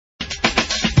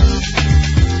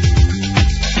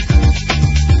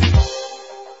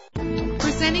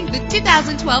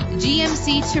2012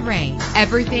 GMC Terrain.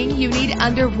 Everything you need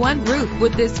under one roof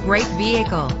with this great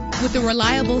vehicle. With a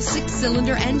reliable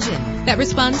 6-cylinder engine that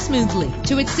responds smoothly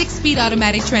to its 6-speed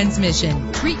automatic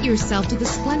transmission. Treat yourself to the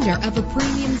splendor of a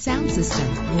premium sound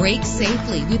system. Brake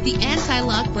safely with the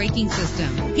anti-lock braking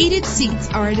system. Heated seats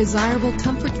are a desirable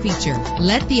comfort feature.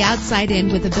 Let the outside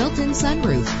in with a built-in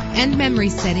sunroof. And memory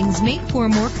settings make for a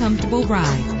more comfortable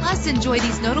ride. Plus, enjoy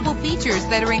these notable features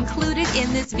that are included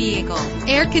in this vehicle.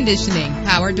 Air conditioning,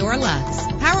 power door locks,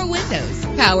 power windows,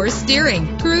 power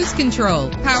steering, cruise control,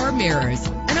 power mirrors,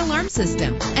 an alarm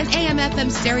system, an AM/FM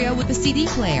stereo with a CD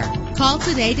player. Call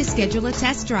today to schedule a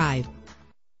test drive.